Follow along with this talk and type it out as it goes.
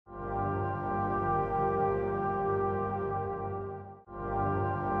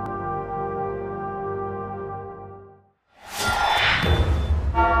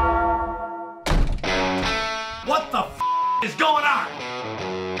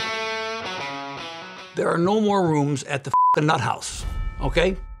There are no more rooms at the nut house,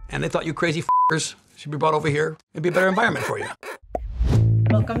 okay? And they thought you crazy f***ers should be brought over here. It'd be a better environment for you.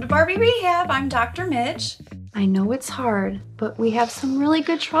 Welcome to BARBEE Rehab. I'm Dr. Midge. I know it's hard, but we have some really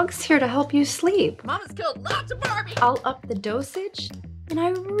good drugs here to help you sleep. Mama's killed lots of Barbie. I'll up the dosage, and I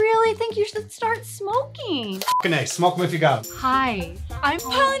really think you should start smoking. F***ing A, smoke them if you got them. Hi. I'm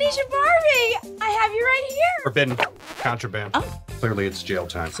Polynesian Barbie. I have you right here. Forbidden. Contraband. Oh. Clearly it's jail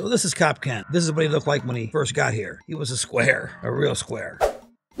time. So this is Cop Kent. This is what he looked like when he first got here. He was a square, a real square.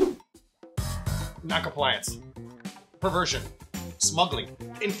 Non-compliance, perversion, smuggling,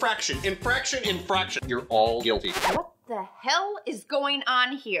 infraction. You're all guilty. What the hell is going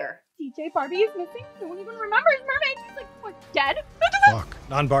on here? DJ Barbie is missing. No one even remembers mermaid. He's like, what, dead? Fuck.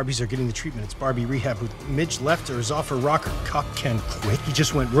 Non-Barbies are getting the treatment. It's BARBEE Rehab. Midge left her is off her rocker. Cop Ken quit. He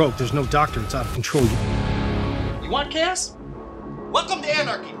just went rogue. There's no doctor. It's out of control. You want chaos? Welcome to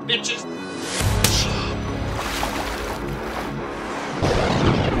anarchy, bitches.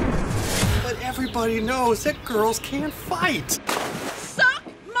 But everybody knows that girls can't fight. Suck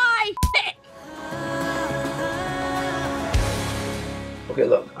my dick. Okay,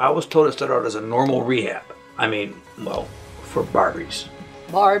 look, I was told it started out as a normal rehab. I mean, well, for Barbies.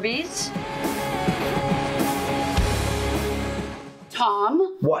 Barbies?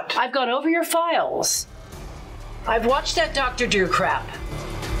 Tom? What? I've gone over your files. I've watched that Dr. Drew crap.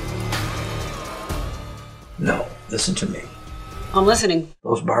 No, listen to me. I'm listening.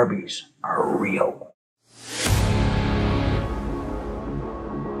 Those Barbies are real.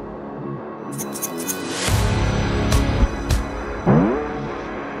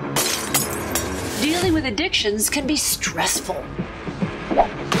 Dealing with addictions can be stressful.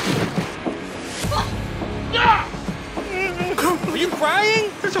 Are you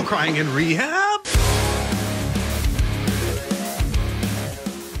crying? There's no crying in rehab.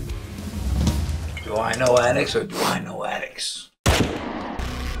 Do I know addicts or do I know addicts?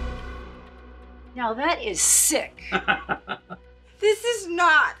 Now that is sick. This is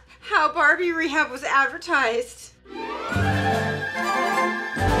not how BARBEE Rehab was advertised.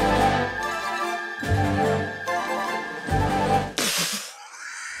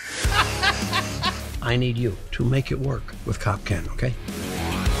 I need you to make it work with Cop Ken, okay?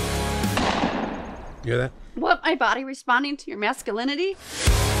 You hear that? What, my body responding to your masculinity?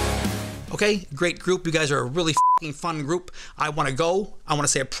 Okay, great group. You guys are a really f***ing fun group. I want to go. I want to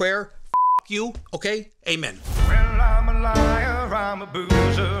say a prayer. F*** you, okay? Amen. Well, I'm a liar, I'm a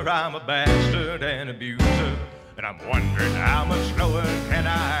boozer, I'm a bastard and abuser, and I'm wondering how much lower can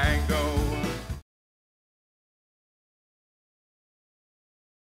I